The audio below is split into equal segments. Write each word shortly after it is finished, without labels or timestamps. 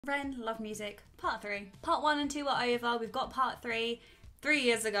Ren, Love Music, part 3. Part 1 and 2 are over. We've got part 3. 3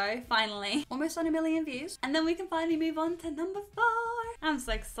 years ago, finally. Almost on 1 million views. And then we can finally move on to number 4. I'm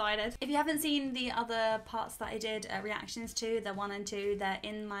so excited. If you haven't seen the other parts that I did reactions to, the 1 and 2, they're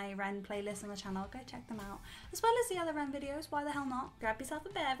in my Ren playlist on the channel. Go check them out. As well as the other Ren videos, why the hell not? Grab yourself a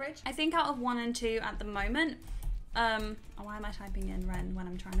beverage. I think out of 1 and 2 at the moment, why am I typing in Ren when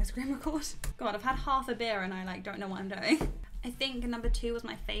I'm trying to screen record? God, I've had half a beer and I don't know what I'm doing. I think number 2 was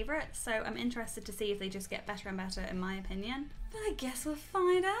my favourite, so I'm interested to see if they just get better and better in my opinion. But I guess we'll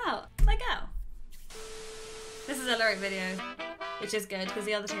find out. Let's go. This is a lyric video, which is good because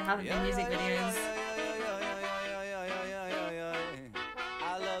the other 2 haven't been music videos.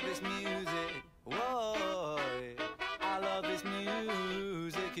 I love this music. Whoa, I love this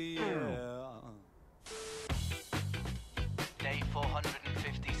music, yeah. Day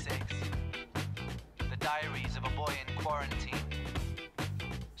 456. The diaries of a boy in quarantine.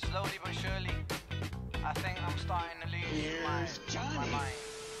 Slowly but surely, I think I'm starting to lose my mind.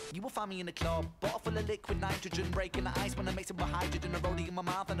 You will find me in the club, bottle full of liquid nitrogen, breaking the ice when I mix it with hydrogen, a rollie in my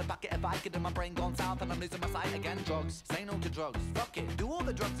mouth and a bucket of Vicodin, and my brain gone south and I'm losing my sight again. Drugs, say no to drugs, fuck it, do all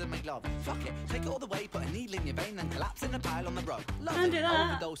the drugs and make love, fuck it, take it all the way, put a needle in your vein and collapse in a pile on the rug. Love it,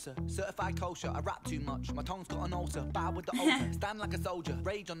 overdoser, certified kosher, I rap too much, my tongue's got an ulcer, bad with the ulcer, stand like a soldier,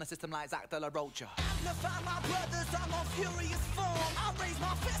 rage on the system like Zach De La Rocha. Magnify my brothers, I'm on furious form, I raise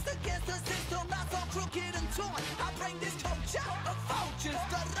my fist against the system that's all crooked and torn, I bring this culture of vultures,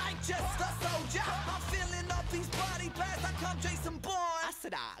 the righteous, the soldier. I'm filling up these body bags like I'm Jason Bourne. I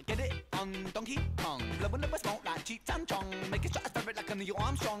said I get it on Donkey Kong. Blowing up my smoke like Cheech and Chong. Make it stratospheric like a Neil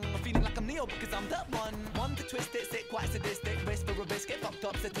Armstrong. I'm feeling like I'm Neo because I'm the one. One to twist it, sit quite sadistic. Wrist for a biscuit, fucked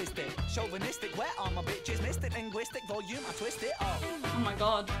up statistic. Chauvinistic, where are my bitches? Mystic, linguistic, volume, I twist it up. Oh my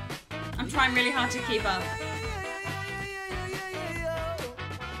god. I'm trying really hard to keep up.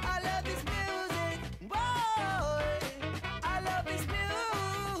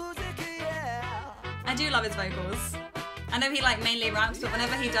 I do love his vocals. I know he like mainly raps, but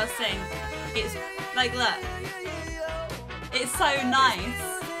whenever he does sing, it's like, look, it's so nice.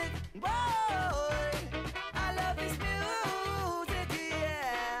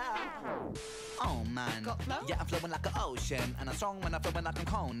 Oh man, yeah, I'm flowing like an ocean, and I'm strong when I'm flowing like I'm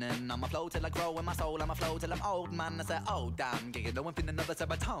Conan. I'm a flow till I grow in my soul, I'm a flow till I'm old, man. I said, oh damn, yeah, you know I'm feeling another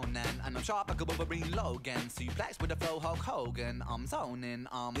serotonin, and I'm sharp like a Wolverine Logan. So you flex with a flow Hulk Hogan, I'm zoning.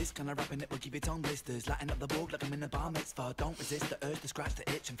 This kind of rapping it will keep your tongue blisters, lighting up the board like I'm in a bar mitzvah. Don't resist the urge to scratch the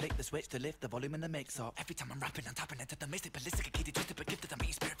itch and flick the switch to lift the volume in the mix up. Every time I'm rapping, I'm tapping into the mystic, ballistic, a kitty twisted, but gifted. I'm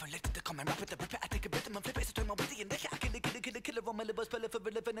being spirit for lifted to come and rap with the rip it. I take a rhythm and flip it, so turn my witty and lick it. I kill it, killer on my liver, spill it for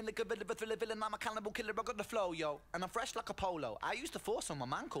a living, and lick a river, thrill a villain. I'm a cannibal killer, I got the flow, yo, and I'm fresh like a polo. I used to force on my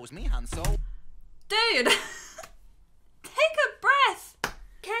man calls me Han Solo. Dude, take a breath.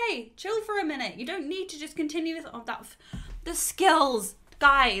 Okay, chill for a minute. You don't need to just continue with the skills,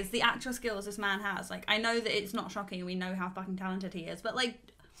 guys. The actual skills this man has. Like, I know that it's not shocking. We know how fucking talented he is, but like,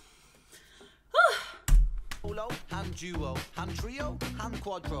 Solo, hand duo, hand trio, hand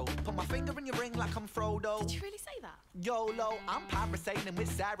quadro. Put my finger in your ring like I'm Frodo. Did you really say that? YOLO, I'm parasailing with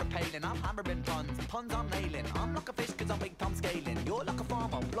Sarah Palin. I'm hammering puns, puns I'm nailing. I'm like a fish cause I'm big Tom scaling. You're like a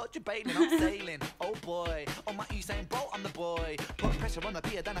farmer, blood you're bailing, I'm sailing. Oh boy, on my Usain Bolt, I'm the boy. Put pressure on the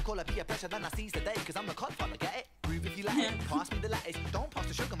pier, then I call it peer pressure, then I seize the day cause I'm the codfather, get it? Groove if you let it, pass me the lattice. Don't pass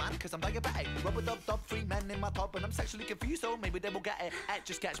the sugar man cause I'm diabetic. Rubber dub, 3 men in my top and I'm sexually confused, so maybe they will get it.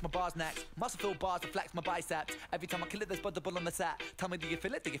 Just catch my bars next. Muscle fill bars to flex my biceps. Every time I kill it, there's buddable on the set. Tell me, do you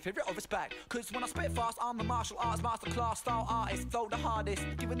feel it? Do you fear it or respect? Cause when I spit fast, I'm the martial arts masterclass style artist. Flow the hardest.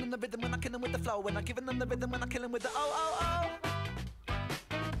 Giving them the rhythm when I kill them with the flow. When I'm giving them the rhythm when I kill them with the oh.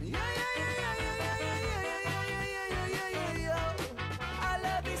 Yeah. I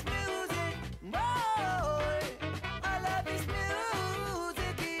love this music. Boy, I love this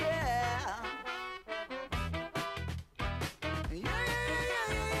music, yeah.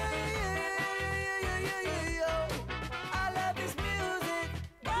 I love this music,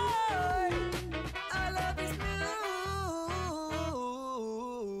 boy. I love this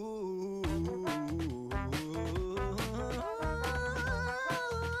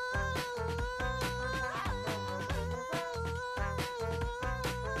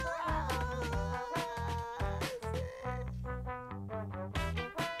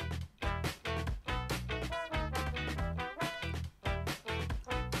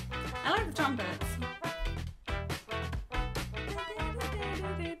I like the trumpets.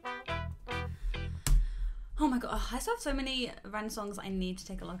 Oh my god, I still have so many Ren songs I need to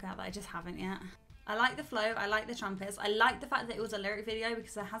take a look at that I just haven't yet. I like the flow, I like the trumpets, I like the fact that it was a lyric video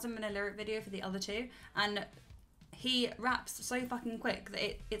because there hasn't been a lyric video for the other 2, and He raps so fucking quick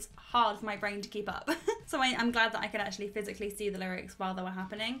that it's hard for my brain to keep up. So I'm glad that I could actually physically see the lyrics while they were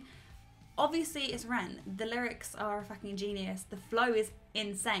happening. Obviously, it's Ren. The lyrics are a fucking genius. The flow is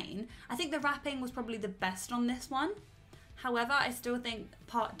insane. I think the rapping was probably the best on this one. However, I still think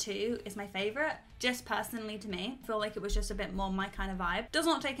part 2 is my favourite, just personally to me. I feel like it was just a bit more my kind of vibe. Does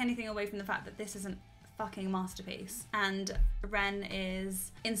not take anything away from the fact that this is a fucking masterpiece, and Ren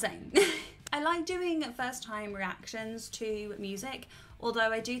is insane. I like doing first time reactions to music,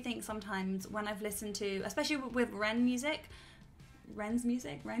 although I do think sometimes when I've listened to, especially with Ren's music,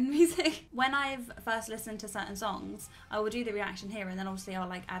 when I've first listened to certain songs, I will do the reaction here, and then obviously I'll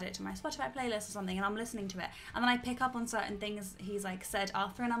like add it to my Spotify playlist or something, and I'm listening to it, and then I pick up on certain things he's like said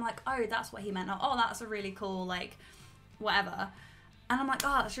after, and I'm like, oh, that's what he meant, or oh, that's a really cool like whatever, and I'm like,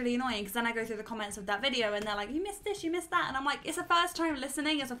 oh, that's really annoying, because then I go through the comments of that video and they're like, you missed this, you missed that, and I'm like, it's a first time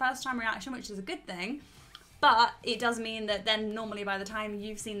listening, it's a first time reaction, which is a good thing. But it does mean that then normally by the time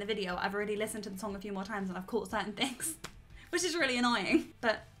you've seen the video, I've already listened to the song a few more times and I've caught certain things, which is really annoying.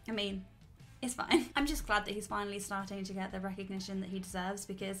 But, I mean, it's fine. I'm just glad that he's finally starting to get the recognition that he deserves,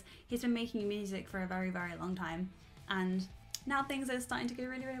 because he's been making music for a very, very long time. And now things are starting to go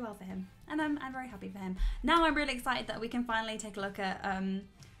really, really well for him. And I'm very happy for him. Now I'm really excited that we can finally take a look at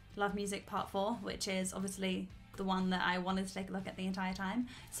Love Music Part 4, which is obviously the one that I wanted to take a look at the entire time.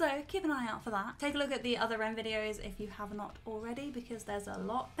 So keep an eye out for that. Take a look at the other Ren videos if you have not already, because there's a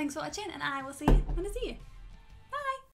lot. Thanks for watching, and I will see you when I see you.